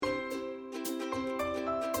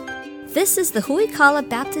This is the Huikala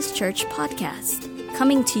Baptist Church podcast,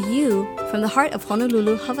 coming to you from the heart of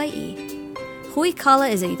Honolulu, Hawaii.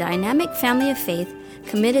 Huikala is a dynamic family of faith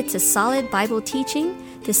committed to solid Bible teaching,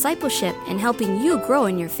 discipleship, and helping you grow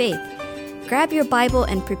in your faith. Grab your Bible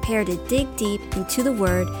and prepare to dig deep into the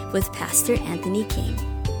Word with Pastor Anthony King.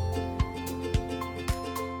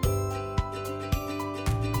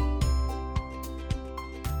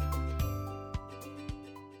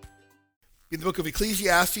 In the book of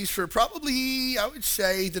Ecclesiastes for probably, I would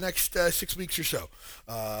say, the next 6 weeks or so,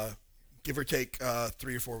 give or take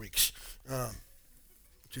 3 or 4 weeks.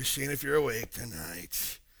 Just seeing if you're awake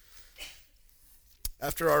tonight.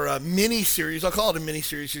 After our mini-series, I'll call it a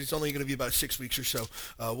mini-series, it's only going to be about 6 weeks or so,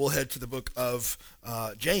 we'll head to the book of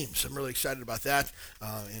James. I'm really excited about that.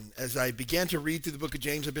 And as I began to read through the book of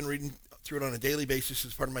James, I've been reading through it on a daily basis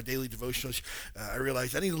as part of my daily devotionals. I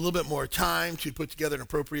realized I need a little bit more time to put together an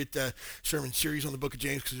appropriate sermon series on the book of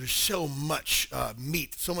James because there's so much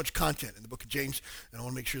meat, so much content in the book of James, and I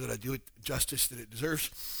want to make sure that I do it justice that it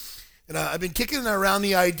deserves. And I've been kicking around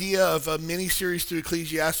the idea of a mini-series through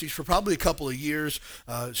Ecclesiastes for probably a couple of years,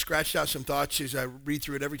 scratched out some thoughts as I read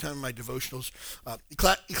through it every time in my devotionals.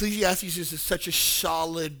 Ecclesiastes is such a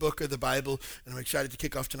solid book of the Bible, and I'm excited to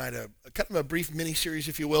kick off tonight a kind of a brief mini-series,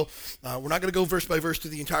 if you will. We're not going to go verse by verse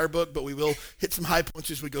through the entire book, but we will hit some high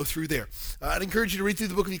points as we go through there. I'd encourage you to read through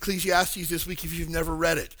the book of Ecclesiastes this week if you've never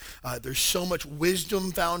read it. There's so much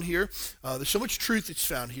wisdom found here. There's so much truth that's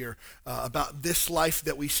found here about this life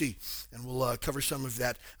that we see. And we'll cover some of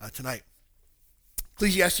that tonight.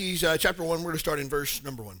 Ecclesiastes chapter 1, we're going to start in verse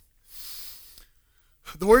number 1.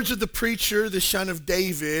 The words of the preacher, the son of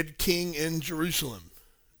David, king in Jerusalem.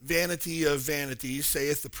 Vanity of vanities,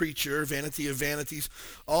 saith the preacher, vanity of vanities.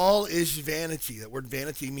 All is vanity. That word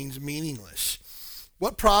vanity means meaningless.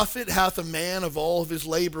 What profit hath a man of all of his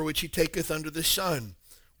labor which he taketh under the sun?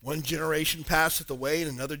 One generation passeth away,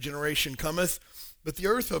 and another generation cometh, but the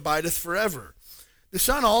earth abideth forever. The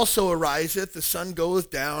sun also ariseth, the sun goeth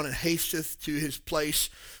down, and hasteth to his place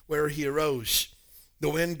where he arose. The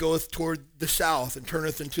wind goeth toward the south, and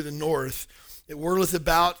turneth into the north. It whirleth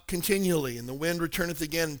about continually, and the wind returneth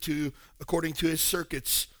again according to his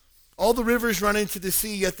circuits. All the rivers run into the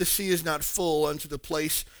sea, yet the sea is not full. Unto the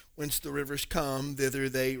place whence the rivers come, thither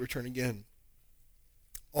they return again.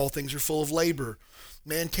 All things are full of labor.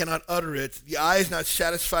 Man cannot utter it. The eye is not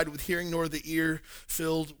satisfied with hearing, nor the ear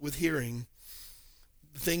filled with hearing.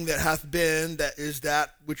 The thing that hath been, that is that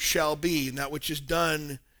which shall be, and that which is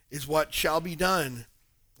done is what shall be done.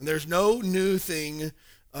 And there's no new thing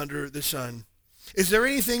under the sun. Is there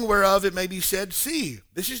anything whereof it may be said, see,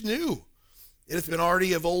 this is new? It hath been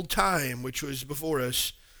already of old time, which was before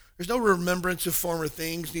us. There's no remembrance of former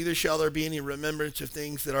things, neither shall there be any remembrance of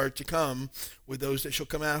things that are to come with those that shall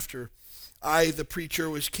come after. I, the preacher,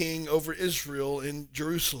 was king over Israel in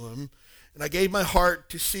Jerusalem. And I gave my heart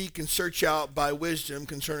to seek and search out by wisdom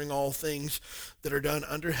concerning all things that are done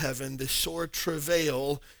under heaven. The sore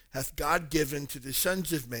travail hath God given to the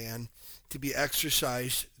sons of man to be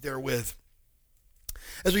exercised therewith.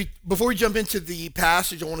 Before we jump into the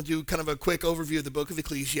passage, I want to do kind of a quick overview of the book of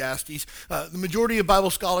Ecclesiastes. The majority of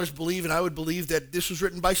Bible scholars believe, and I would believe, that this was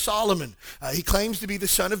written by Solomon. He claims to be the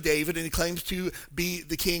son of David, and he claims to be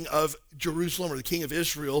the king of Jerusalem, or the king of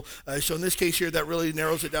Israel. So in this case here, that really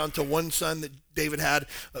narrows it down to one son that David had,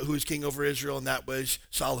 who was king over Israel, and that was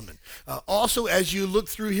Solomon. Also, as you look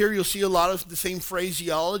through here, you'll see a lot of the same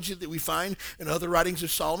phraseology that we find in other writings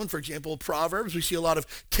of Solomon. For example, Proverbs. We see a lot of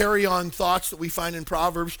carry-on thoughts that we find in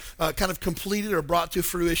Proverbs kind of completed or brought to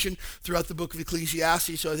fruition throughout the book of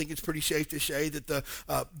Ecclesiastes. So I think it's pretty safe to say that the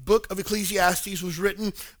book of Ecclesiastes was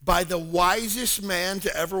written by the wisest man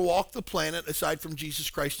to ever walk the planet aside from Jesus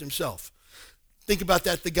Christ himself. Think about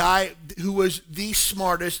that. The guy who was the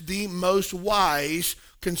smartest, the most wise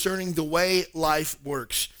concerning the way life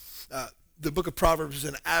works. The book of Proverbs is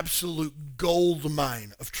an absolute gold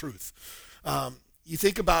mine of truth. You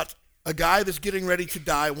think about a guy that's getting ready to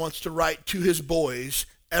die wants to write to his boys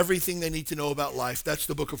everything they need to know about life. That's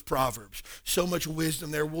the book of Proverbs. So much wisdom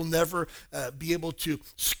there. We'll never be able to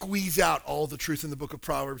squeeze out all the truth in the book of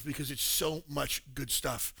Proverbs because it's so much good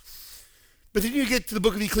stuff. But then you get to the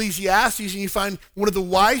book of Ecclesiastes and you find one of the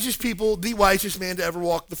wisest people, the wisest man to ever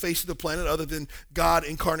walk the face of the planet other than God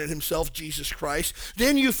incarnate himself, Jesus Christ.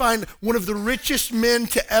 Then you find one of the richest men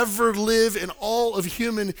to ever live in all of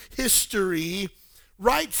human history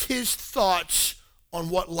writes his thoughts on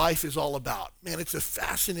what life is all about. Man, it's a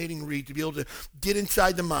fascinating read to be able to get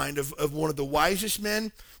inside the mind of one of the wisest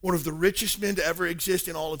men, one of the richest men to ever exist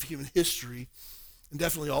in all of human history, and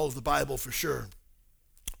definitely all of the Bible for sure.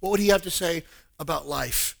 What would he have to say about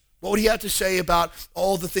life? What would he have to say about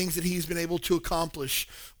all the things that he's been able to accomplish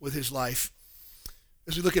with his life?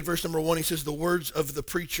 As we look at verse number 1, he says, the words of the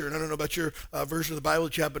preacher. And I don't know about your version of the Bible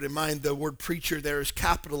that you have, but in mind, the word preacher there is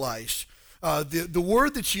capitalized. The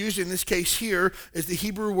word that's used in this case here is the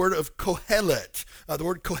Hebrew word of kohelet. The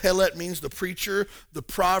word kohelet means the preacher, the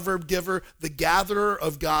proverb giver, the gatherer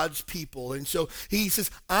of God's people. And so he says,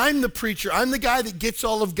 I'm the preacher. I'm the guy that gets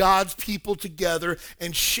all of God's people together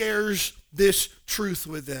and shares this truth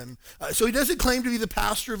with them. So he doesn't claim to be the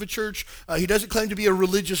pastor of a church. He doesn't claim to be a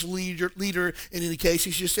religious leader in any case.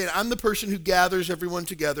 He's just saying, I'm the person who gathers everyone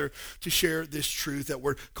together to share this truth. That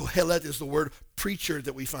word kohelet is the word preacher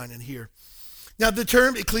that we find in here. Now, the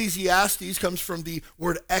term Ecclesiastes comes from the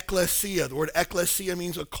word ecclesia. The word ecclesia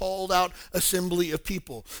means a called out assembly of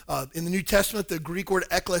people. In the New Testament, the Greek word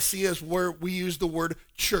ecclesia is where we use the word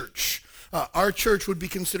church. Our church would be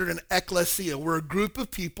considered an ecclesia. We're a group of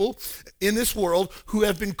people in this world who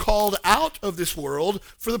have been called out of this world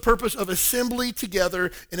for the purpose of assembly together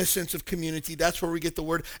in a sense of community. That's where we get the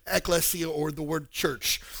word ecclesia or the word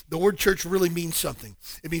church. The word church really means something.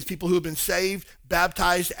 It means people who have been saved,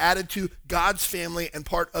 baptized, added to God's family, and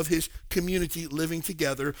part of his community living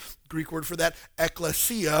together. Greek word for that,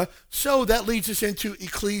 ecclesia. So that leads us into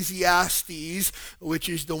Ecclesiastes, which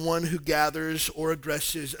is the one who gathers or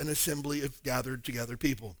addresses an assembly of gathered together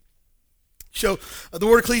people. So the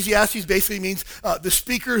word Ecclesiastes basically means the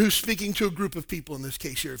speaker who's speaking to a group of people in this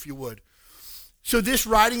case here, if you would. So this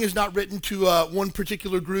writing is not written to one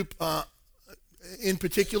particular group in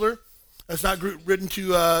particular. It's not written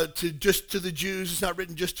to just to the Jews. It's not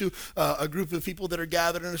written just to a group of people that are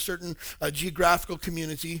gathered in a certain geographical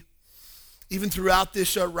community. Even throughout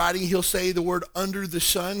this writing, he'll say the word under the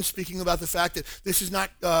sun, speaking about the fact that this is not,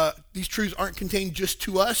 these truths aren't contained just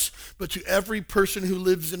to us, but to every person who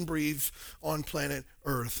lives and breathes on planet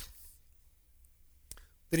Earth.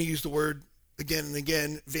 Then he used the word again and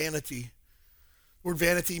again, vanity. The word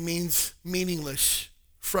vanity means meaningless,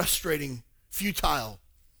 frustrating, futile.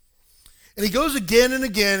 And he goes again and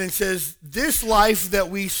again and says, this life that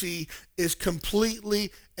we see is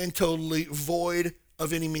completely and totally void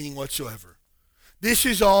of any meaning whatsoever. This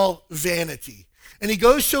is all vanity. And he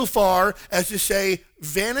goes so far as to say,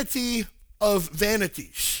 vanity of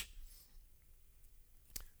vanities.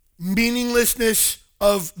 Meaninglessness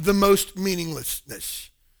of the most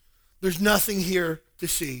meaninglessness. There's nothing here to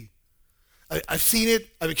see. I've seen it,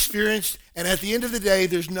 I've experienced, and at the end of the day,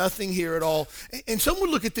 there's nothing here at all. And some would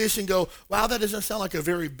look at this and go, wow, that doesn't sound like a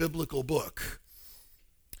very biblical book.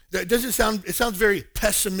 It sounds very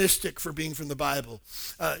pessimistic for being from the Bible.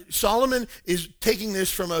 Solomon is taking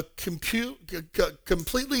this from a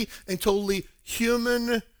completely and totally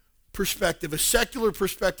human perspective, a secular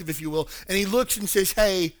perspective, if you will, and he looks and says,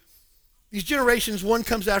 hey, these generations, one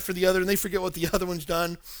comes after the other, and they forget what the other one's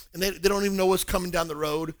done, and they don't even know what's coming down the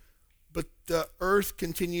road. But the earth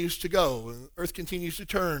continues to go, and the earth continues to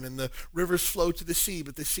turn, and the rivers flow to the sea,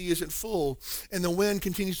 but the sea isn't full. And the wind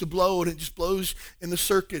continues to blow, and it just blows in the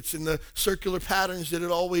circuits, in the circular patterns that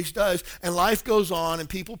it always does. And life goes on, and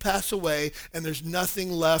people pass away, and there's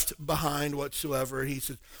nothing left behind whatsoever. And he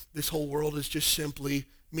said, this whole world is just simply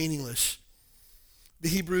meaningless. The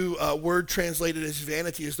Hebrew word translated as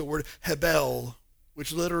vanity is the word hebel,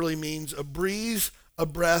 which literally means a breeze, a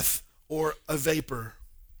breath, or a vapor.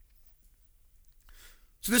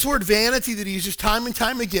 So this word vanity that he uses time and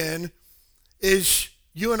time again is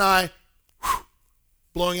you and I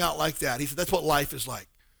blowing out like that. He said that's what life is like.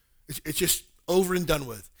 It's just over and done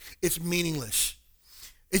with. It's meaningless.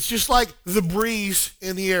 It's just like the breeze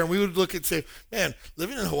in the air. And we would look and say, man,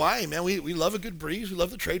 living in Hawaii, man, we love a good breeze. We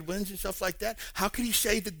love the trade winds and stuff like that. How could he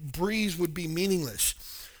say that breeze would be meaningless?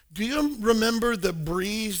 Do you remember the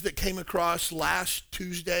breeze that came across last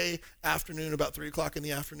Tuesday afternoon about 3 o'clock in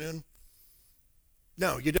the afternoon?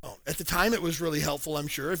 No, you don't. At the time, it was really helpful, I'm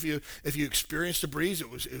sure. If you experienced a breeze, it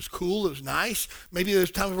was cool, it was nice. Maybe there's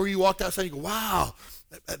times where you walked outside and you go, wow,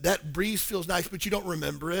 that breeze feels nice, but you don't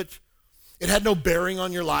remember it. It had no bearing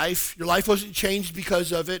on your life. Your life wasn't changed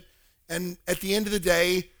because of it. And at the end of the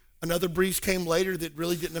day, another breeze came later that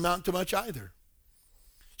really didn't amount to much either.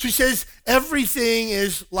 So he says everything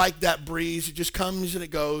is like that breeze. It just comes and it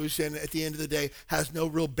goes, and at the end of the day has no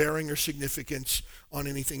real bearing or significance on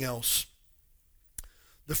anything else.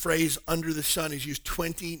 The phrase under the sun is used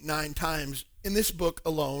 29 times in this book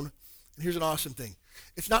alone. And here's an awesome thing.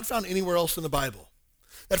 It's not found anywhere else in the Bible.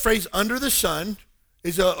 That phrase under the sun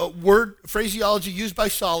is a word, phraseology used by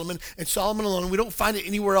Solomon, and Solomon alone. We don't find it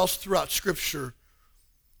anywhere else throughout Scripture.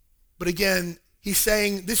 But again, he's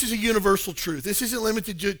saying this is a universal truth. This isn't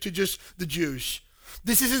limited to just the Jews.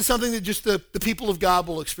 This isn't something that just the people of God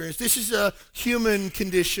will experience. This is a human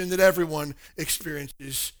condition that everyone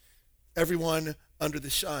experiences, everyone under the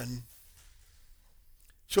sun.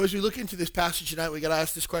 So as we look into this passage tonight, we got to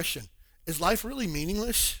ask this question. Is life really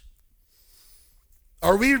meaningless?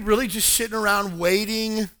 Are we really just sitting around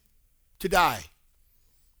waiting to die?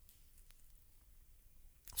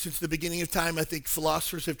 Since the beginning of time, I think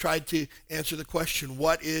philosophers have tried to answer the question,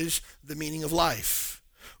 what is the meaning of life?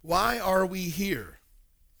 Why are we here?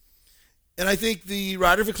 And I think the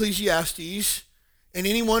writer of Ecclesiastes and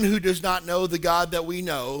anyone who does not know the God that we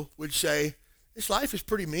know would say, this life is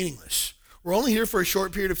pretty meaningless. We're only here for a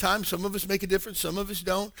short period of time. Some of us make a difference, some of us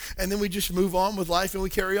don't. And then we just move on with life and we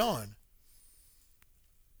carry on.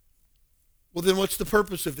 Well, then what's the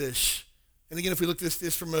purpose of this? And again, if we look at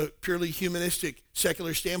this from a purely humanistic,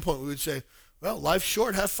 secular standpoint, we would say, well, life's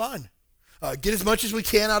short, have fun. Get as much as we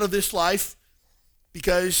can out of this life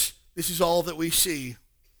because this is all that we see.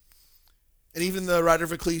 And even the writer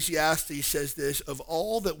of Ecclesiastes says this, of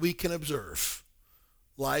all that we can observe,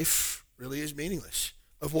 life really is meaningless.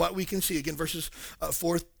 Of what we can see, again, verses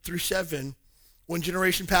 4 through 7, one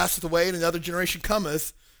generation passeth away and another generation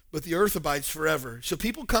cometh, but the earth abides forever. So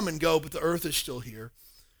people come and go, but the earth is still here.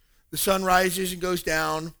 The sun rises and goes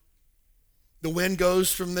down. The wind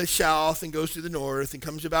goes from the south and goes to the north and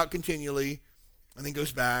comes about continually and then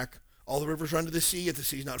goes back. All the rivers run to the sea if the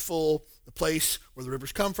sea's not full. The place where the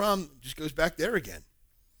rivers come from just goes back there again.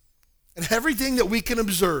 And everything that we can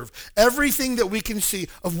observe, everything that we can see,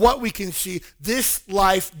 of what we can see, this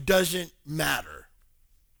life doesn't matter.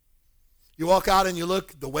 You walk out and you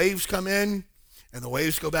look, the waves come in and the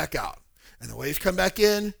waves go back out. And the waves come back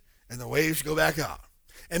in and the waves go back out.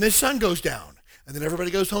 And the sun goes down, and then everybody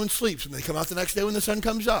goes home and sleeps, and they come out the next day when the sun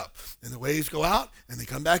comes up, and the waves go out, and they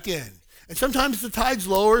come back in. And sometimes the tide's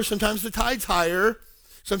lower, sometimes the tide's higher,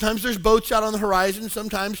 sometimes there's boats out on the horizon,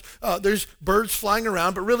 sometimes there's birds flying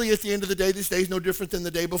around, but really at the end of the day, this day is no different than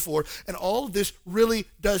the day before, and all of this really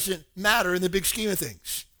doesn't matter in the big scheme of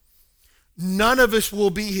things. None of us will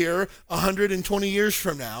be here 120 years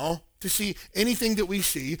from now to see anything that we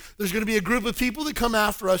see. There's going to be a group of people that come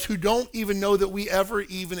after us who don't even know that we ever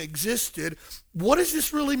even existed. What does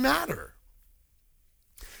this really matter?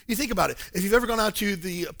 You think about it. If you've ever gone out to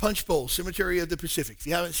the Punch Bowl Cemetery of the Pacific, if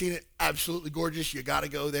you haven't seen it, absolutely gorgeous. You got to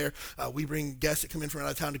go there. We bring guests that come in from out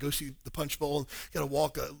of town to go see the Punch Bowl. You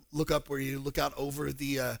got to look up where you look out over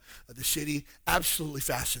the city. Absolutely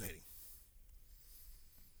fascinating.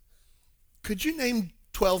 Could you name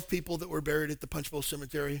 12 people that were buried at the Punch Bowl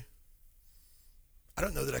Cemetery? I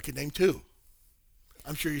don't know that I could name 2.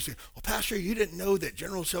 I'm sure you say, well, Pastor, you didn't know that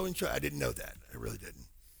General so-and-so. I didn't know that. I really didn't.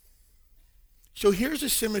 So here's a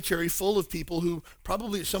cemetery full of people who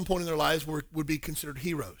probably at some point in their lives would be considered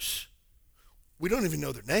heroes. We don't even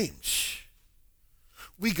know their names.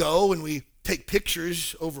 We go and we take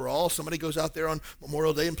pictures overall. Somebody goes out there on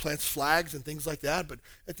Memorial Day and plants flags and things like that. But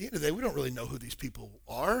at the end of the day, we don't really know who these people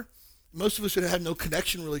are. Most of us would have no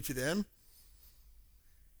connection really to them.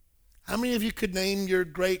 How many of you could name your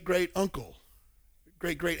great-great-uncle,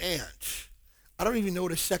 great-great-aunt? I don't even know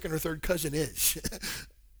what a second or third cousin is.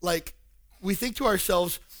 Like, we think to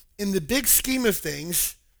ourselves, in the big scheme of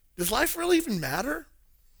things, does life really even matter?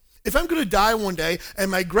 If I'm going to die one day and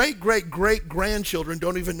my great-great-great-grandchildren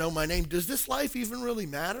don't even know my name, does this life even really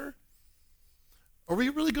matter? Are we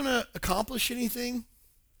really going to accomplish anything?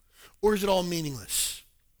 Or is it all meaningless?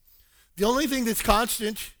 The only thing that's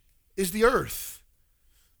constant is the earth.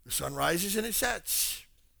 The sun rises and it sets.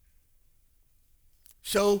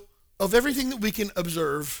 So, of everything that we can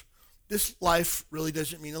observe, this life really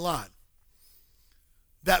doesn't mean a lot.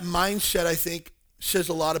 That mindset, I think, says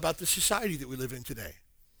a lot about the society that we live in today.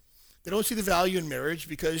 They don't see the value in marriage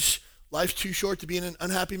because life's too short to be in an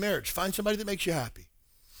unhappy marriage. Find somebody that makes you happy.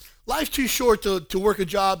 Life's too short to work a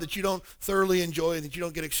job that you don't thoroughly enjoy and that you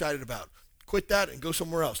don't get excited about. Quit that and go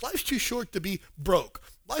somewhere else. Life's too short to be broke.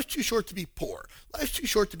 Life's too short to be poor. Life's too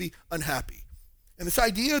short to be unhappy. And this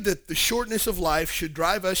idea that the shortness of life should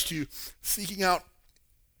drive us to seeking out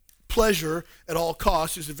pleasure at all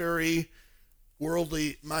costs is a very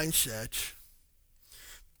worldly mindset.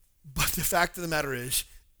 But the fact of the matter is,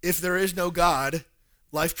 if there is no God,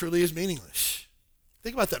 life truly is meaningless.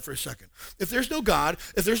 Think about that for a second. If there's no God,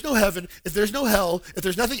 if there's no heaven, if there's no hell, if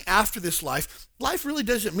there's nothing after this life, life really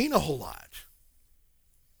doesn't mean a whole lot.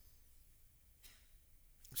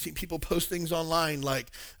 I've seen people post things online like,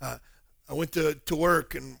 I went to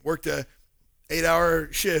work and worked a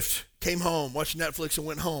 8-hour shift, came home, watched Netflix and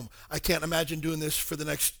went home. I can't imagine doing this for the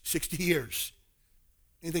next 60 years.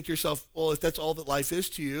 And you think to yourself, well, if that's all that life is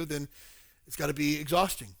to you, then it's got to be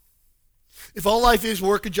exhausting. If all life is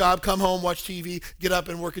work a job, come home, watch TV, get up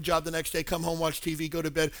and work a job the next day, come home, watch TV, go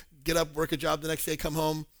to bed, get up, work a job the next day, come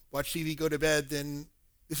home, watch TV, go to bed, then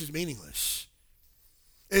this is meaningless.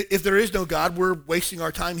 If there is no God, we're wasting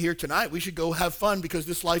our time here tonight. We should go have fun because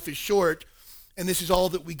this life is short and this is all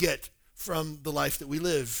that we get from the life that we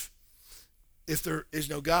live. If there is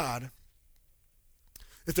no God,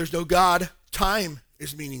 if there's no God, time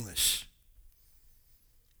is meaningless.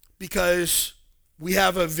 Because we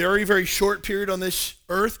have a very, very short period on this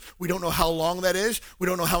earth. We don't know how long that is. We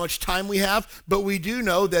don't know how much time we have. But we do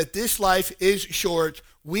know that this life is short.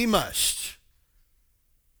 We must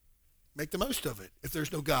make the most of it. If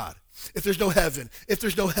there's no God, if there's no heaven, if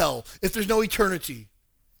there's no hell, if there's no eternity,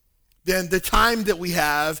 then the time that we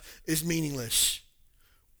have is meaningless.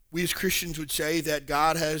 We as Christians would say that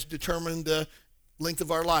God has determined the length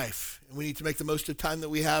of our life. And we need to make the most of the time that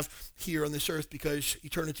we have here on this earth because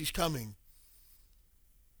eternity's coming.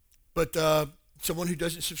 But someone who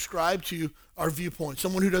doesn't subscribe to our viewpoint,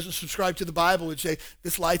 someone who doesn't subscribe to the Bible would say,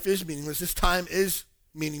 this life is meaningless. This time is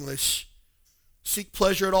meaningless. Seek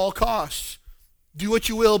pleasure at all costs. Do what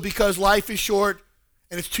you will because life is short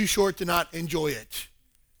and it's too short to not enjoy it.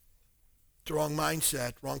 It's the wrong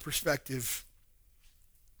mindset, wrong perspective.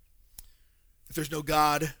 If there's no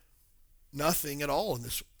God, nothing at all in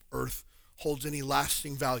this earth holds any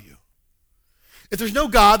lasting value. If there's no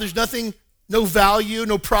God, there's nothing, no value,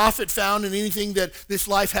 no profit found in anything that this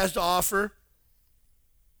life has to offer.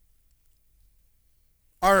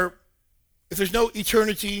 If there's no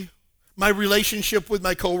eternity, my relationship with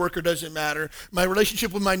my coworker doesn't matter. My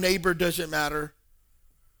relationship with my neighbor doesn't matter.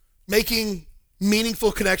 Making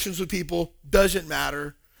meaningful connections with people doesn't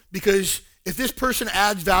matter because if this person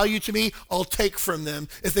adds value to me, I'll take from them.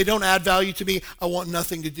 If they don't add value to me, I want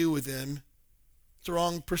nothing to do with them. It's a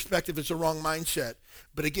wrong perspective. It's a wrong mindset.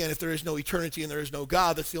 But again, if there is no eternity and there is no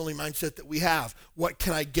God, that's the only mindset that we have. What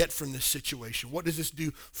can I get from this situation? What does this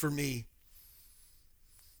do for me?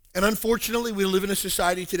 And unfortunately, we live in a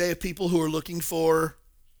society today of people who are looking for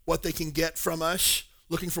what they can get from us,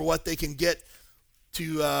 looking for what they can get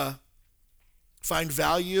to find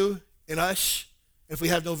value in us. If we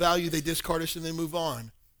have no value, they discard us and they move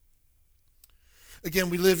on. Again,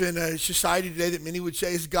 we live in a society today that many would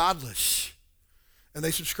say is godless. And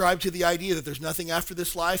they subscribe to the idea that there's nothing after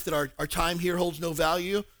this life, that our time here holds no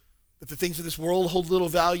value, that the things of this world hold little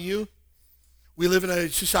value. We live in a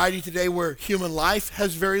society today where human life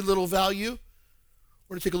has very little value.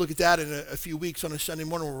 We're going to take a look at that in a few weeks on a Sunday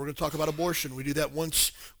morning where we're going to talk about abortion. We do that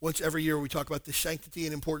once every year. We talk about the sanctity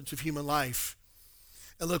and importance of human life.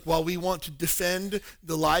 And look, while we want to defend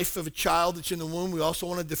the life of a child that's in the womb, we also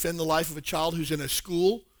want to defend the life of a child who's in a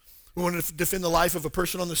school. We want to defend the life of a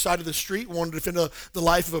person on the side of the street. We want to defend the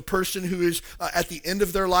life of a person who is at the end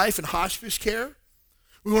of their life in hospice care.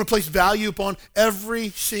 We want to place value upon every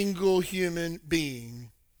single human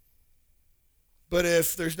being. But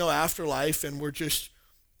if there's no afterlife and we're just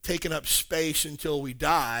taking up space until we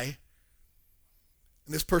die,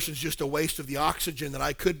 and this person's just a waste of the oxygen that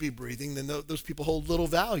I could be breathing, then those people hold little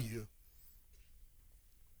value.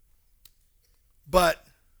 But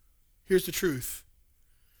here's the truth.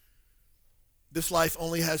 This life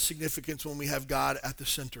only has significance when we have God at the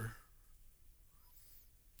center.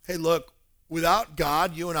 Hey, look, without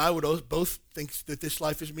God, you and I would both think that this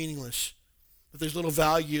life is meaningless, that there's little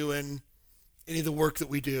value in any of the work that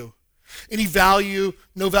we do. Any value,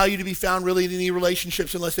 no value to be found really in any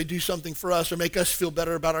relationships unless they do something for us or make us feel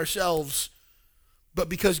better about ourselves. But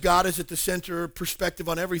because God is at the center, perspective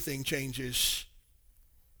on everything changes.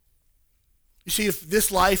 You see, if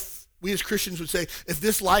this life, we as Christians would say, if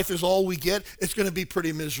this life is all we get, it's going to be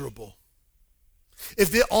pretty miserable.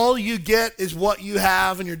 If all you get is what you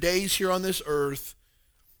have in your days here on this earth,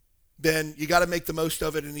 then you got to make the most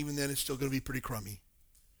of it, and even then it's still going to be pretty crummy.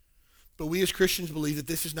 But we as Christians believe that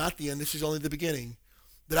this is not the end, this is only the beginning.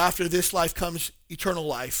 That after this life comes eternal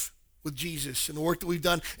life with Jesus, and the work that we've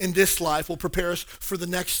done in this life will prepare us for the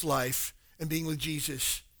next life and being with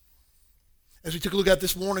Jesus. As we took a look at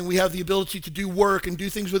this morning, we have the ability to do work and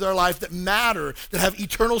do things with our life that matter, that have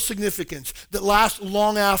eternal significance, that last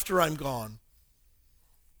long after I'm gone.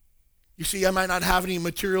 You see, I might not have any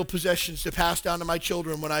material possessions to pass down to my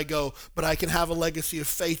children when I go, but I can have a legacy of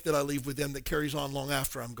faith that I leave with them that carries on long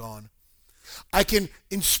after I'm gone. I can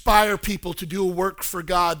inspire people to do a work for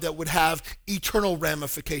God that would have eternal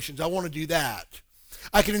ramifications. I want to do that.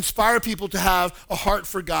 I can inspire people to have a heart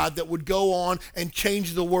for God that would go on and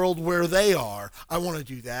change the world where they are. I want to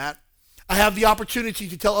do that. I have the opportunity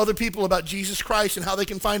to tell other people about Jesus Christ and how they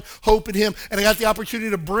can find hope in him. And I got the opportunity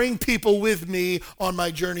to bring people with me on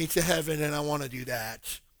my journey to heaven, and I want to do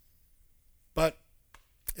that. But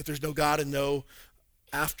If there's no God and no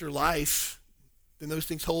afterlife, then those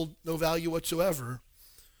things hold no value whatsoever.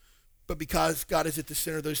 But because God is at the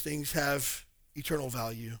center, those things have eternal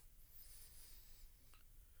value.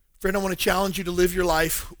 Friend, I want to challenge you to live your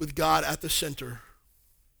life with God at the center.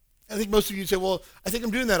 I think most of you say, well, I think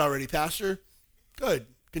I'm doing that already, Pastor. Good.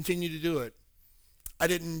 Continue to do it. I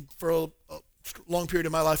didn't, for a long period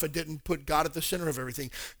of my life, I didn't put God at the center of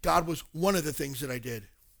everything. God was one of the things that I did.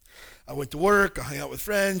 I went to work, I hung out with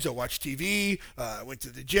friends, I watched TV, I went to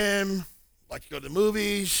the gym, liked to go to the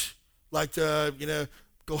movies, liked to,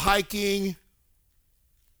 go hiking,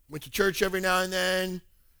 went to church every now and then,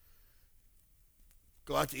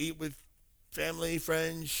 go out to eat with family,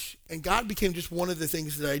 friends, and God became just one of the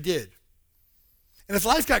things that I did. And if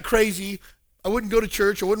life got crazy, I wouldn't go to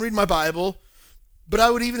church, I wouldn't read my Bible, but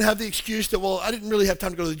I would even have the excuse that, well, I didn't really have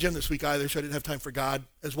time to go to the gym this week either, so I didn't have time for God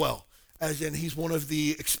as well, as in he's one of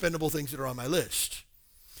the expendable things that are on my list.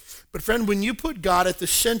 But friend, when you put God at the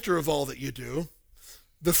center of all that you do,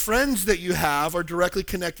 the friends that you have are directly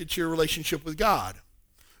connected to your relationship with God.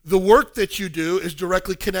 The work that you do is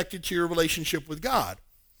directly connected to your relationship with God.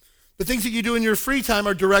 The things that you do in your free time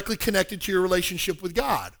are directly connected to your relationship with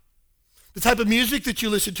God. The type of music that you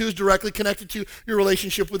listen to is directly connected to your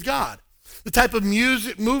relationship with God. The type of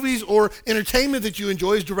music, movies, or entertainment that you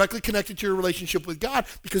enjoy is directly connected to your relationship with God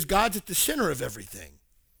because God's at the center of everything.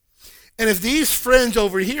 And if these friends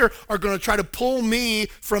over here are going to try to pull me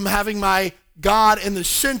from having my God in the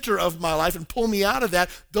center of my life and pull me out of that,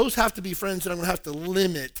 those have to be friends that I'm going to have to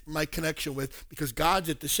limit my connection with because God's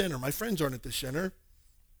at the center. My friends aren't at the center.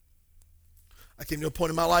 I came to a point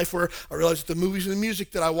in my life where I realized that the movies and the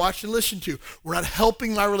music that I watched and listened to were not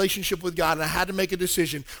helping my relationship with God, and I had to make a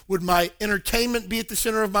decision. Would my entertainment be at the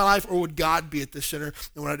center of my life, or would God be at the center?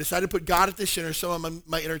 And when I decided to put God at the center, some of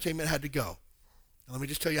my entertainment had to go. And let me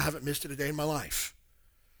just tell you, I haven't missed it a day in my life.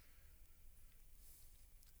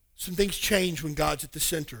 Some things change when God's at the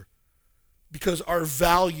center because our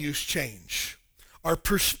values change. Our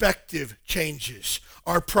perspective changes.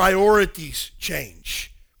 Our priorities change.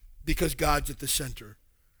 Because God's at the center.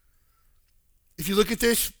 If you look at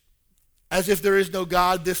this as if there is no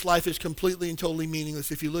God, this life is completely and totally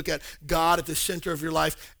meaningless. If you look at God at the center of your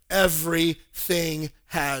life, everything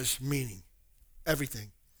has meaning.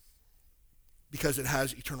 Everything. Because it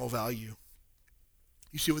has eternal value.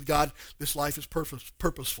 You see, with God, this life is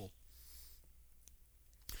purposeful.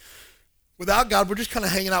 Without God, we're just kind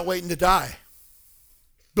of hanging out waiting to die.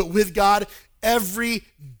 But with God, every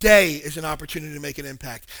day is an opportunity to make an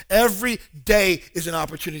impact. Every day is an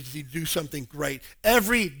opportunity to do something great.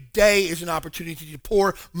 Every day is an opportunity to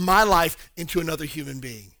pour my life into another human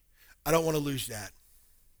being. I don't want to lose that.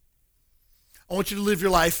 I want you to live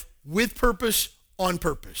your life with purpose, on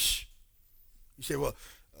purpose. You say, well,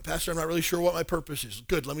 Pastor, I'm not really sure what my purpose is.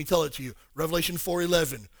 Good, let me tell it to you. Revelation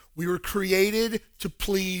 4:11. We were created to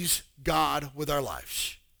please God with our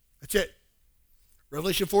lives. That's it.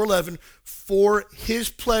 Revelation 4:11, for his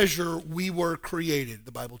pleasure we were created,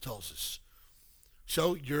 the Bible tells us.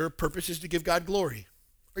 So your purpose is to give God glory.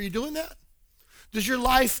 Are you doing that? Does your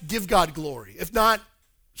life give God glory? If not,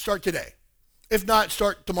 start today. If not,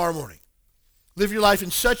 start tomorrow morning. Live your life in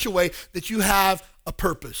such a way that you have a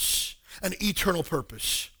purpose, an eternal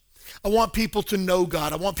purpose. I want people to know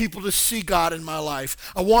God. I want people to see God in my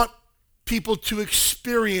life. I want people to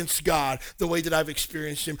experience God the way that I've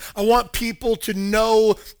experienced him. I want people to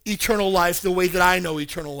know eternal life the way that I know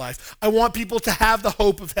eternal life. I want people to have the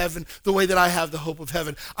hope of heaven the way that I have the hope of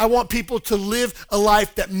heaven. I want people to live a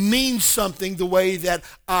life that means something the way that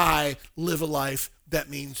I live a life that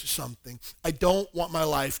means something. I don't want my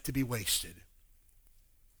life to be wasted.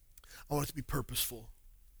 I want it to be purposeful.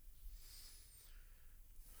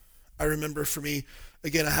 I remember for me,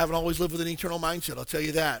 again, I haven't always lived with an eternal mindset, I'll tell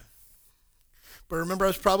you that. But I remember I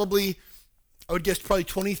would guess probably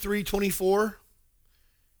 23, 24,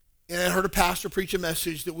 and I heard a pastor preach a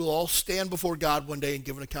message that we'll all stand before God one day and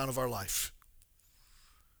give an account of our life.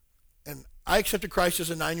 And I accepted Christ as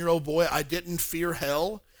a 9-year-old boy. I didn't fear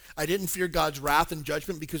hell. I didn't fear God's wrath and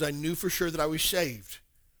judgment because I knew for sure that I was saved.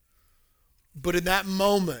 But in that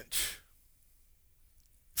moment,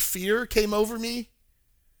 fear came over me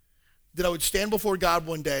that I would stand before God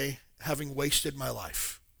one day having wasted my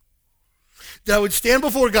life. That I would stand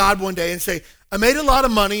before God one day and say, I made a lot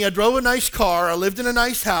of money, I drove a nice car, I lived in a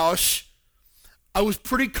nice house, I was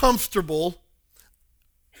pretty comfortable,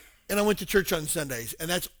 and I went to church on Sundays, and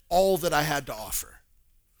that's all that I had to offer.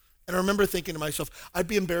 And I remember thinking to myself, I'd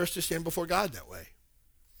be embarrassed to stand before God that way.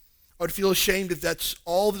 I would feel ashamed if that's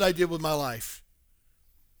all that I did with my life.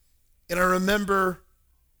 And I remember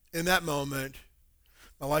in that moment,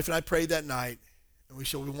 my wife and I prayed that night, And we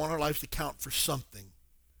said we want our lives to count for something.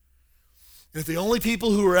 And if the only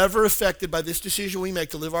people who are ever affected by this decision we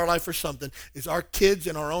make to live our life for something is our kids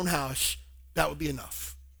in our own house, that would be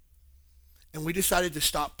enough. And we decided to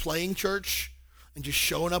stop playing church and just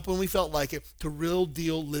showing up when we felt like it, to real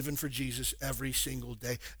deal living for Jesus every single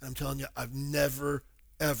day. And I'm telling you, I've never,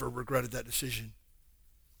 ever regretted that decision.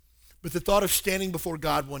 But the thought of standing before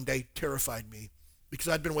God one day terrified me because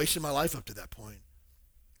I'd been wasting my life up to that point.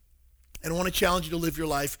 And I want to challenge you to live your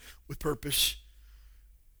life with purpose.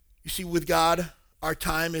 You see, with God, our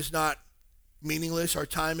time is not meaningless. Our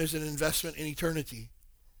time is an investment in eternity.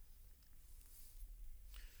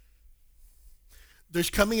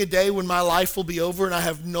 There's coming a day when my life will be over and I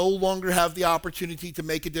have no longer have the opportunity to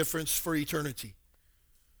make a difference for eternity.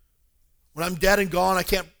 When I'm dead and gone, I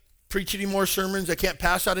can't preach any more sermons. I can't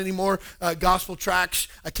pass out any more gospel tracts.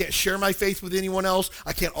 I can't share my faith with anyone else.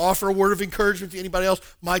 I can't offer a word of encouragement to anybody else.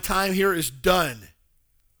 My time here is done.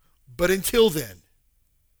 But until then,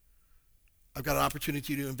 I've got an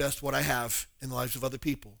opportunity to invest what I have in the lives of other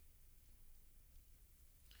people.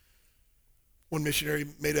 One missionary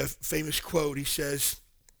made a famous quote. He says,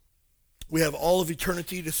 "We have all of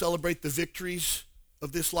eternity to celebrate the victories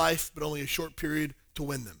of this life, but only a short period to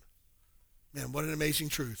win them." Man, what an amazing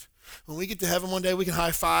truth. When we get to heaven one day, we can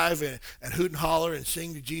high five and hoot and holler and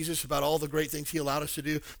sing to Jesus about all the great things he allowed us to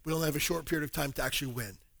do. We only have a short period of time to actually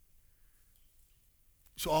win.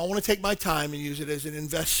 So I want to take my time and use it as an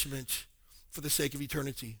investment for the sake of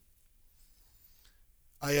eternity.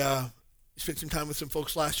 I spent some time with some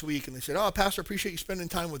folks last week, and they said, "Oh, Pastor, I appreciate you spending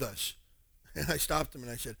time with us." And I stopped them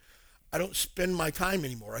and I said, "I don't spend my time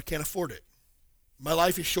anymore. I can't afford it. My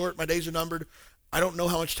life is short. My days are numbered. I don't know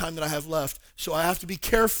how much time that I have left. So I have to be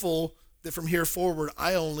careful that from here forward,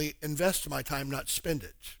 I only invest my time, not spend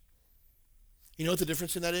it." You know what the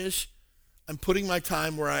difference in that is? I'm putting my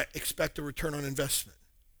time where I expect a return on investment.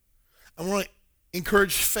 I want to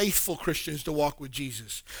encourage faithful Christians to walk with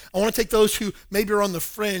Jesus. I want to take those who maybe are on the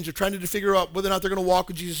fringe or trying to figure out whether or not they're going to walk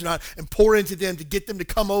with Jesus or not and pour into them to get them to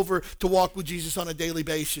come over to walk with Jesus on a daily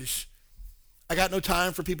basis. I got no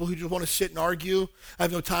time for people who just want to sit and argue. I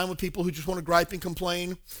have no time with people who just want to gripe and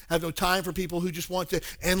complain. I have no time for people who just want to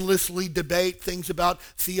endlessly debate things about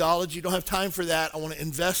theology. Don't have time for that. I want to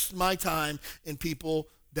invest my time in people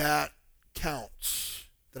that counts,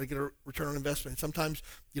 that I get a return on investment. And sometimes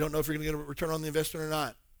you don't know if you're going to get a return on the investment or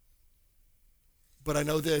not. But I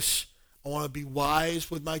know this. I want to be wise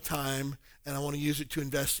with my time, and I want to use it to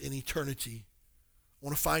invest in eternity. I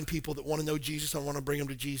want to find people that want to know Jesus. I want to bring them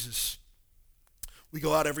to Jesus. We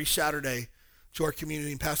go out every Saturday to our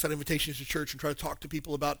community and pass out invitations to church and try to talk to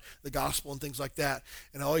people about the gospel and things like that.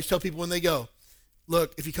 And I always tell people when they go,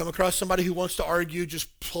 look, if you come across somebody who wants to argue,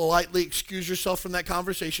 just politely excuse yourself from that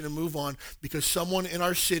conversation and move on, because someone in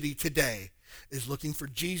our city today is looking for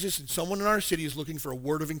Jesus and someone in our city is looking for a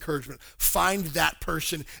word of encouragement. Find that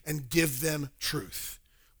person and give them truth.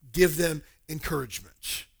 Give them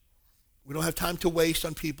encouragement. We don't have time to waste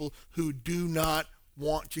on people who do not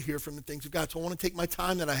want to hear from the things of God. So I want to take my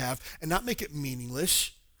time that I have and not make it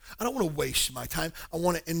meaningless. I don't want to waste my time. I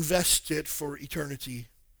want to invest it for eternity.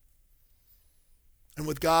 And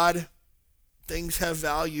with God, things have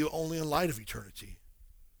value only in light of eternity.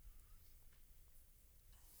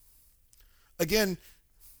 Again,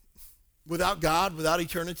 without God, without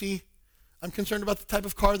eternity, I'm concerned about the type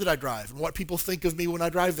of car that I drive and what people think of me when I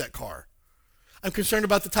drive that car. I'm concerned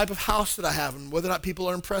about the type of house that I have and whether or not people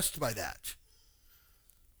are impressed by that.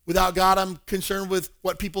 Without God, I'm concerned with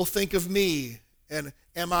what people think of me. And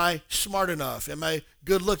am I smart enough? Am I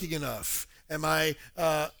good looking enough? Am I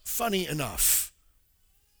funny enough?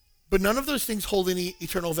 But none of those things hold any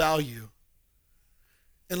eternal value.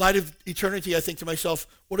 In light of eternity, I think to myself,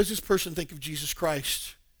 what does this person think of Jesus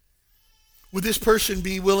Christ? Would this person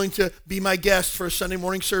be willing to be my guest for a Sunday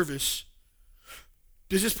morning service?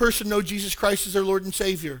 Does this person know Jesus Christ as their Lord and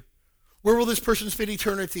Savior? Where will this person spend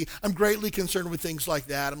eternity? I'm greatly concerned with things like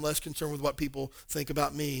that. I'm less concerned with what people think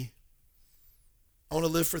about me. I want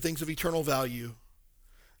to live for things of eternal value.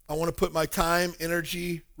 I want to put my time,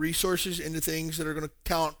 energy, resources into things that are going to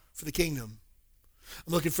count for the kingdom.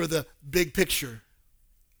 I'm looking for the big picture.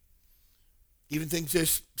 Even things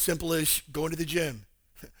as simple as going to the gym.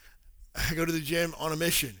 I go to the gym on a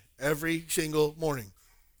mission every single morning,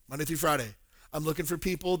 Monday through Friday. I'm looking for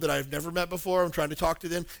people that I've never met before. I'm trying to talk to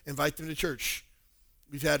them, invite them to church.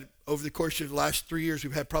 We've had, over the course of the last 3 years,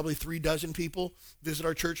 we've had probably 36 people visit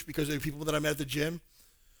our church because of the people that I met at the gym.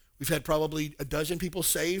 We've had probably 12 people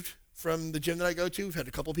saved from the gym that I go to. We've had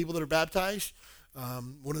a couple of people that are baptized.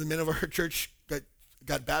 One of the men of our church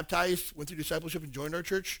got baptized, went through discipleship and joined our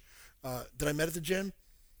church that I met at the gym.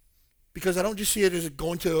 because I don't just see it as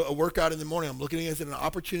going to a workout in the morning. I'm looking at it as an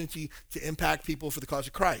opportunity to impact people for the cause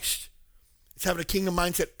of Christ. It's having a kingdom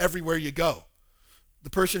mindset everywhere you go. The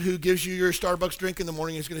person who gives you your Starbucks drink in the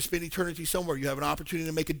morning is going to spend eternity somewhere. You have an opportunity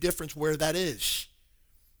to make a difference where that is.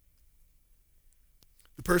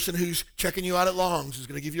 The person who's checking you out at Long's is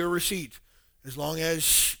going to give you a receipt as long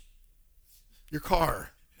as your car.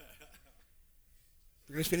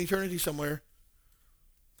 You're going to spend eternity somewhere.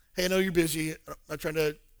 Hey, I know you're busy. I'm not trying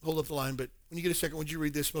to hold up the line, but when you get a second, would you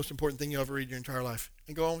read this most important thing you'll ever read in your entire life?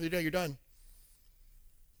 And go on with your day. You're done.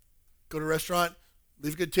 Go to a restaurant,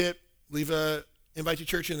 leave a good tip, invite your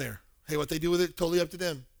church in there. Hey, what they do with it, totally up to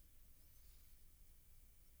them.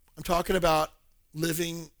 I'm talking about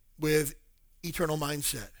living with eternal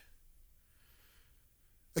mindset.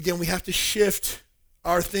 Again, we have to shift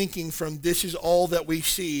our thinking from this is all that we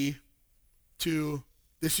see to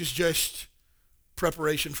this is just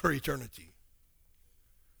preparation for eternity.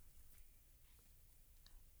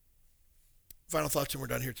 Final thoughts, and we're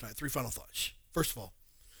done here tonight. 3 final thoughts. First of all,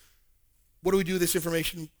 what do we do with this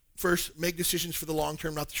information? First, make decisions for the long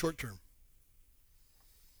term, not the short term.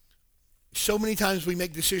 So many times we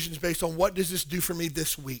make decisions based on what does this do for me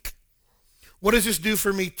this week? What does this do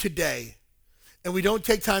for me today? And we don't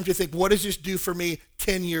take time to think, what does this do for me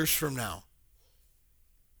 10 years from now?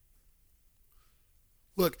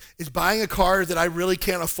 Look, is buying a car that I really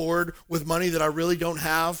can't afford with money that I really don't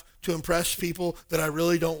have to impress people that I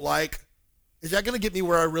really don't like, is that going to get me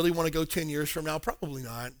where I really want to go 10 years from now? Probably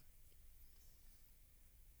not.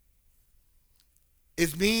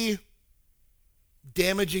 Is me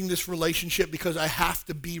damaging this relationship because I have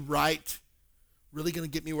to be right really going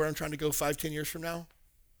to get me where I'm trying to go 5-10 years from now?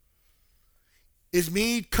 Is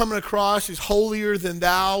me coming across as holier than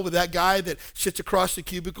thou with that guy that sits across the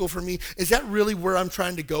cubicle from me, is that really where I'm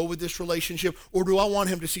trying to go with this relationship? Or do I want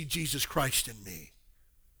him to see Jesus Christ in me?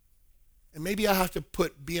 And maybe I have to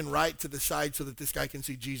put being right to the side so that this guy can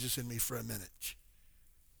see Jesus in me for a minute.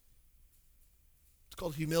 It's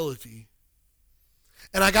called humility.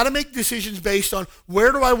 And I got to make decisions based on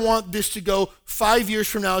where do I want this to go 5 years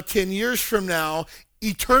from now, 10 years from now,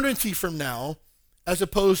 eternity from now, as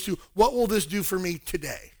opposed to what will this do for me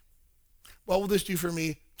today? What will this do for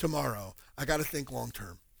me tomorrow? I got to think long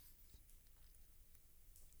term.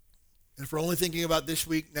 And if we're only thinking about this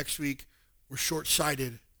week, next week, we're short-sighted.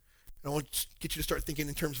 And I want to get you to start thinking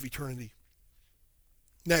in terms of eternity.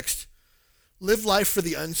 Next, live life for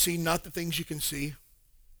the unseen, not the things you can see.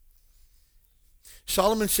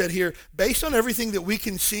 Solomon said here, based on everything that we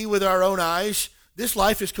can see with our own eyes, this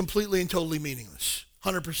life is completely and totally meaningless.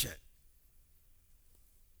 100%.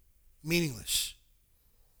 Meaningless.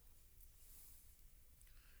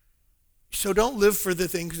 So don't live for the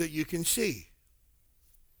things that you can see,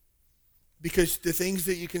 because the things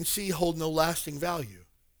that you can see hold no lasting value.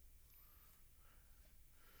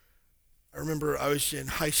 I remember I was in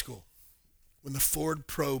high school when the Ford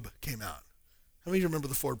Probe came out. How many of you remember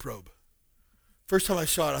the Ford Probe? First time I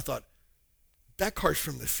saw it, I thought, that car's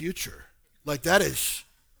from the future. Like, that is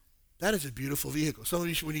a beautiful vehicle. Some of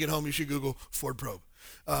you should, when you get home, you should Google Ford Probe.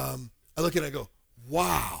 I look at it and I go,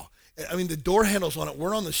 wow. I mean, the door handles on it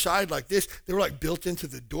weren't on the side like this. They were like built into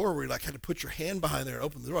the door where you like had to put your hand behind there and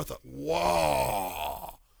open the door. I thought,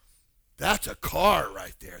 wow, that's a car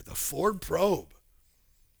right there, the Ford Probe.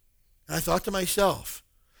 And I thought to myself,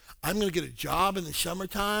 I'm going to get a job in the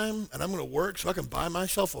summertime and I'm going to work so I can buy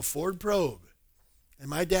myself a Ford Probe. And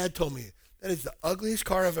my dad told me, that is the ugliest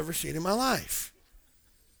car I've ever seen in my life.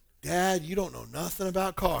 Dad, you don't know nothing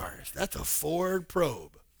about cars. That's a Ford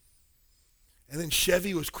Probe. And then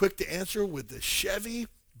Chevy was quick to answer with the Chevy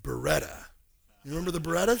Beretta. You remember the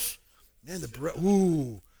Berettas? Man, the Beretta,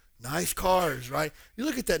 ooh, nice cars, right? You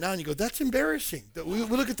look at that now and you go, that's embarrassing. We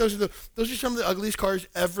look at those are some of the ugliest cars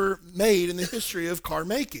ever made in the history of car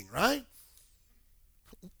making, right?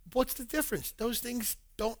 What's the difference? Those things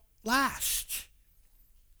don't last.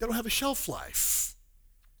 They don't have a shelf life.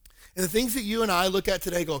 And the things that you and I look at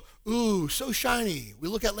today go, ooh, so shiny. We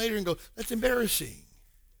look at later and go, that's embarrassing.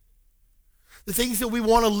 The things that we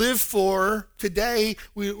want to live for today,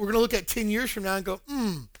 we're going to look at 10 years from now and go,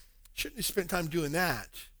 shouldn't have spent time doing that.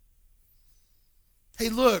 Hey,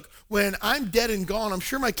 look, when I'm dead and gone, I'm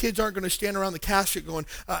sure my kids aren't going to stand around the casket going,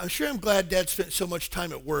 I'm sure I'm glad Dad spent so much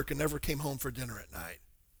time at work and never came home for dinner at night.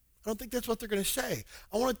 I don't think that's what they're going to say.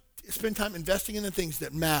 I want to spend time investing in the things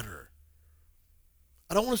that matter.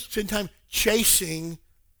 I don't want to spend time chasing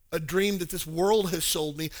a dream that this world has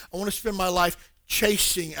sold me. I want to spend my life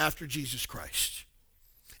chasing after Jesus Christ.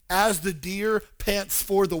 As the deer pants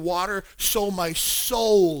for the water, so my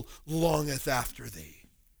soul longeth after thee.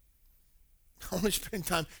 I want to spend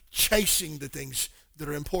time chasing the things that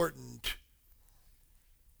are important.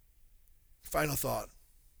 Final thought.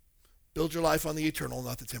 Build your life on the eternal,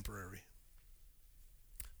 not the temporary.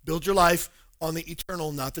 Build your life on the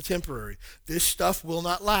eternal, not the temporary. This stuff will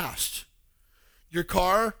not last. Your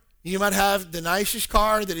car, you might have the nicest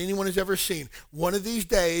car that anyone has ever seen. One of these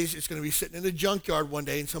days, it's going to be sitting in a junkyard one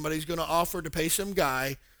day, and somebody's going to offer to pay some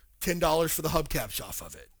guy $10 for the hubcaps off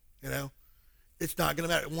of it. You know, it's not going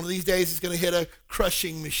to matter. One of these days, it's going to hit a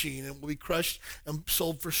crushing machine, and it will be crushed and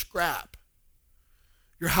sold for scrap.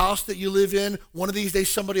 Your house that you live in, one of these days,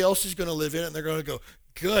 somebody else is going to live in it, and they're going to go,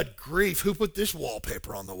 good grief, who put this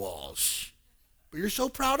wallpaper on the walls? But you're so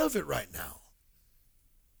proud of it right now.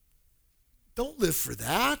 Don't live for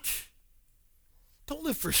that. Don't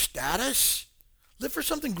live for status. Live for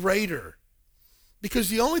something greater. Because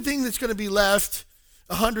the only thing that's going to be left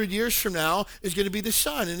 100 years from now is going to be the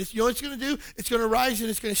sun. And you know what it's going to do? It's going to rise and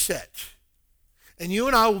it's going to set. And you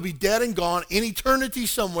and I will be dead and gone in eternity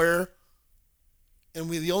somewhere. And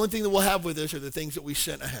the only thing that we'll have with us are the things that we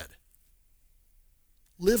sent ahead.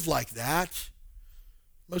 Live like that.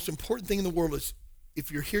 Most important thing in the world is, if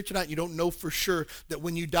you're here tonight and you don't know for sure that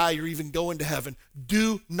when you die you're even going to heaven,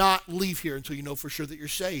 do not leave here until you know for sure that you're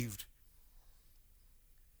saved.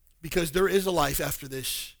 Because there is a life after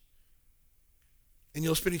this. And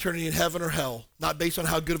you'll spend eternity in heaven or hell, not based on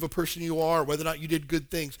how good of a person you are or whether or not you did good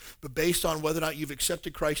things, but based on whether or not you've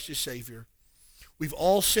accepted Christ as Savior. We've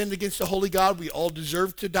all sinned against the holy God. We all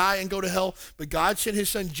deserve to die and go to hell. But God sent his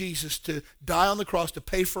son Jesus to die on the cross to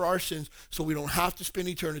pay for our sins so we don't have to spend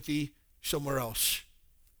eternity somewhere else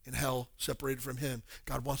in hell, separated from him.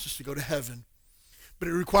 God wants us to go to heaven. But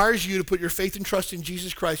it requires you to put your faith and trust in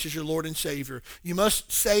Jesus Christ as your Lord and Savior. You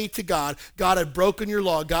must say to God, God, I've broken your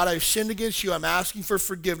law. God, I've sinned against you. I'm asking for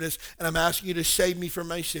forgiveness, and I'm asking you to save me from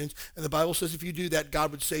my sins. And the Bible says if you do that,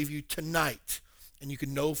 God would save you tonight. And you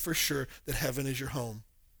can know for sure that heaven is your home.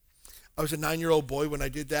 I was a 9-year-old boy when I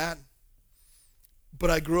did that.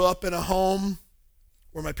 But I grew up in a home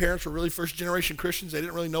where my parents were really first-generation Christians. They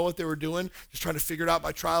didn't really know what they were doing, just trying to figure it out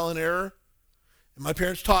by trial and error. And my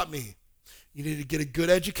parents taught me, you need to get a good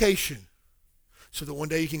education so that one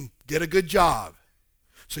day you can get a good job,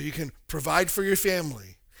 so you can provide for your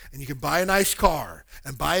family, and you can buy a nice car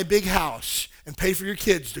and buy a big house and pay for your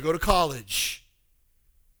kids to go to college.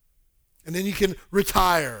 And then you can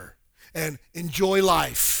retire and enjoy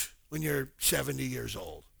life when you're 70 years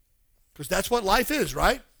old. Because that's what life is,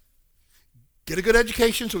 right? Get a good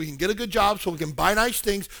education so we can get a good job, so we can buy nice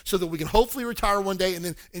things, so that we can hopefully retire one day and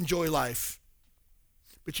then enjoy life.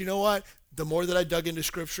 But you know what? The more that I dug into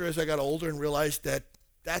Scripture as I got older and realized that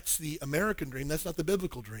that's the American dream, that's not the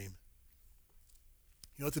biblical dream.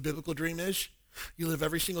 You know what the biblical dream is? You live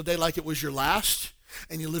every single day like it was your last,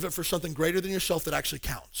 and you live it for something greater than yourself that actually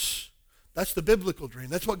counts. That's the biblical dream.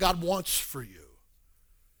 That's what God wants for you.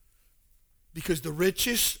 Because the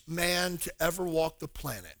richest man to ever walk the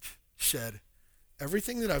planet said,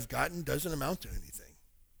 everything that I've gotten doesn't amount to anything.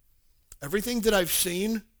 Everything that I've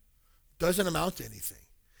seen doesn't amount to anything.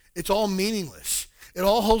 It's all meaningless. It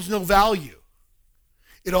all holds no value.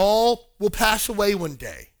 It all will pass away one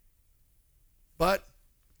day. But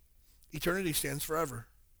eternity stands forever.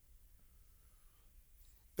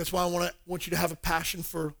 That's why I want you to have a passion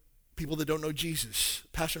for people that don't know Jesus,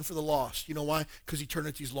 passion for the lost. You know why? Because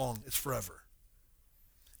eternity is long. It's forever.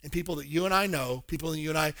 And people that you and I know, people that you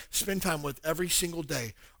and I spend time with every single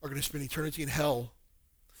day are going to spend eternity in hell.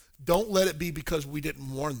 Don't let it be because we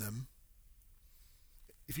didn't warn them.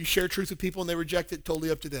 If you share truth with people and they reject it, totally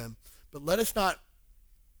up to them. But let us not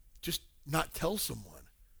just not tell someone.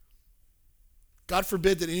 God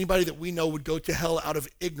forbid that anybody that we know would go to hell out of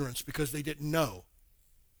ignorance because they didn't know.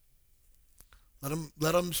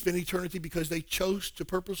 Let them spend eternity because they chose to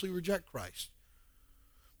purposely reject Christ.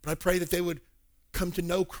 But I pray that they would come to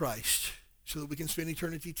know Christ so that we can spend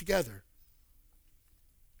eternity together.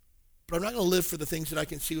 But I'm not going to live for the things that I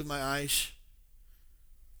can see with my eyes.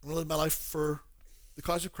 I'm going to live my life for the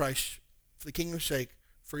cause of Christ, for the kingdom's sake,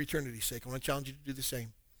 for eternity's sake. I want to challenge you to do the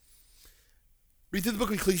same. Read through the book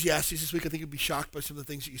of Ecclesiastes this week. I think you'll be shocked by some of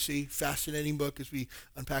the things that you see. Fascinating book as we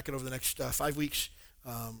unpack it over the next 5 weeks.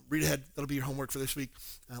 Read ahead. That'll be your homework for this week.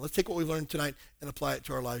 Let's take what we've learned tonight and apply it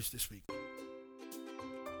to our lives this week.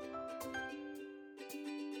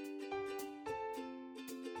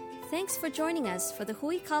 Thanks for joining us for the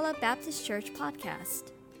Huikala Baptist Church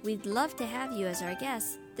podcast. We'd love to have you as our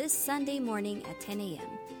guest this Sunday morning at 10 a.m.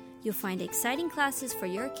 You'll find exciting classes for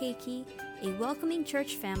your keiki, a welcoming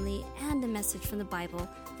church family, and a message from the Bible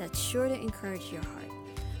that's sure to encourage your heart.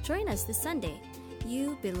 Join us this Sunday.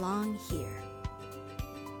 You belong here.